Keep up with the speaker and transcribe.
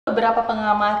Beberapa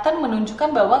pengamatan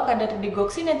menunjukkan bahwa kadar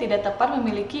digoxin yang tidak tepat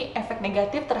memiliki efek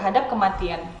negatif terhadap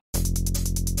kematian.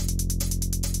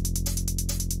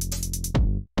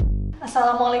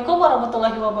 Assalamualaikum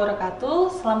warahmatullahi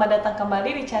wabarakatuh. Selamat datang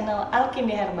kembali di channel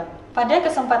Alkindi Herbal. Pada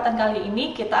kesempatan kali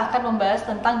ini kita akan membahas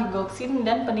tentang digoxin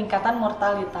dan peningkatan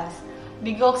mortalitas.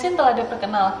 Digoxin telah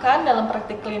diperkenalkan dalam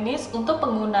praktik klinis untuk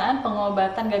penggunaan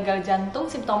pengobatan gagal jantung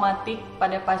simptomatik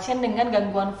pada pasien dengan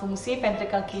gangguan fungsi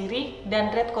ventrikel kiri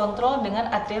dan rate control dengan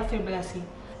atrial fibrilasi.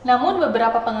 Namun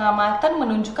beberapa pengamatan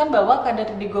menunjukkan bahwa kadar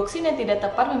digoxin yang tidak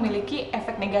tepat memiliki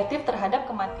efek negatif terhadap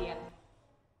kematian.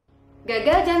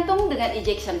 Gagal jantung dengan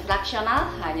ejection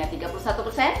fraksional hanya 31%,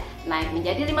 naik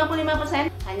menjadi 55%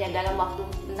 hanya dalam waktu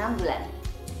 6 bulan.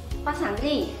 Pas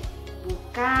Santri?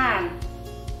 Bukan.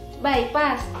 Baik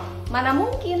Pas, mana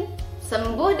mungkin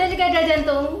sembuh dari gagal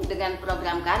jantung dengan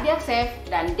program Cardiac Safe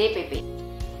dan DPP.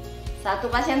 1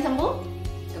 pasien sembuh?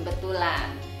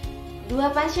 Kebetulan. 2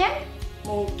 pasien?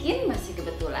 Mungkin masih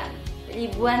kebetulan.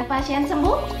 Ribuan pasien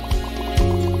sembuh?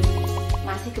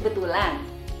 Masih kebetulan.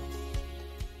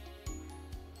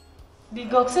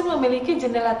 Digoxin memiliki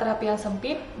jendela terapi yang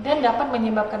sempit dan dapat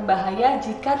menyebabkan bahaya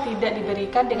jika tidak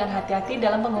diberikan dengan hati-hati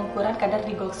dalam pengukuran kadar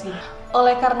digoxin.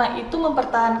 Oleh karena itu,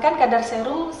 mempertahankan kadar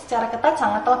serum secara ketat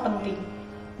sangatlah penting.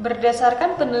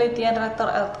 Berdasarkan penelitian Rector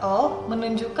et al.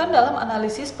 Menunjukkan dalam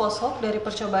analisis post-hoc dari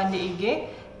percobaan DIG,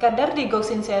 kadar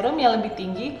digoxin serum yang lebih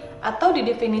tinggi atau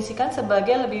didefinisikan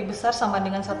sebagai lebih besar sama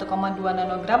dengan 1,2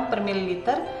 nanogram per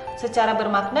mililiter secara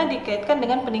bermakna dikaitkan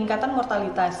dengan peningkatan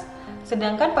mortalitas.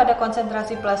 Sedangkan pada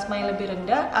konsentrasi plasma yang lebih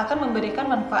rendah akan memberikan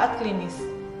manfaat klinis.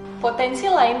 Potensi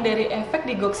lain dari efek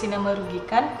digoxin yang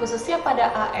merugikan, khususnya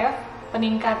pada AF,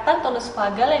 peningkatan tonus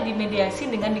vagal yang dimediasi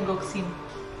dengan digoxin,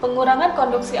 pengurangan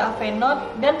konduksi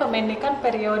avenot, dan pemendekan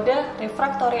periode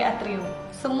refraktori atrium.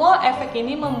 Semua efek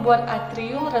ini membuat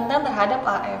atrium rentan terhadap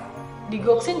AF.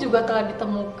 Digoxin juga telah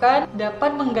ditemukan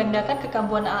dapat menggandakan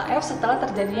kekambuhan AF setelah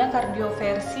terjadinya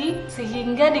kardioversi,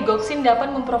 sehingga digoxin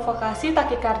dapat memprovokasi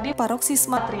takikardi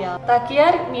paroksisma atrial,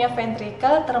 takiardia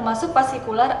ventrikel termasuk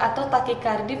pasikular atau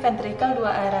takikardi ventrikel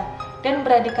dua arah, dan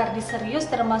bradikardi serius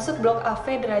termasuk blok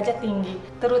AV derajat tinggi,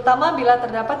 terutama bila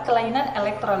terdapat kelainan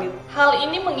elektrolit. Hal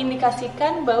ini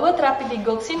mengindikasikan bahwa terapi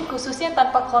digoxin khususnya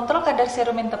tanpa kontrol kadar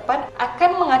serum yang tepat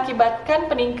akan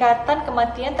mengakibatkan peningkatan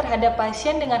kematian terhadap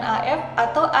pasien dengan AF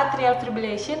atau Atrial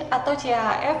Fibrilation atau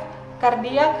CHF,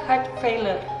 Cardiac Heart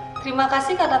Failure. Terima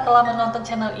kasih karena telah menonton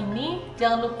channel ini.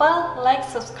 Jangan lupa like,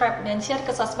 subscribe, dan share ke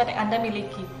sosmed yang Anda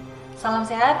miliki. Salam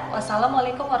sehat.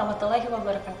 Wassalamualaikum warahmatullahi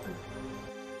wabarakatuh.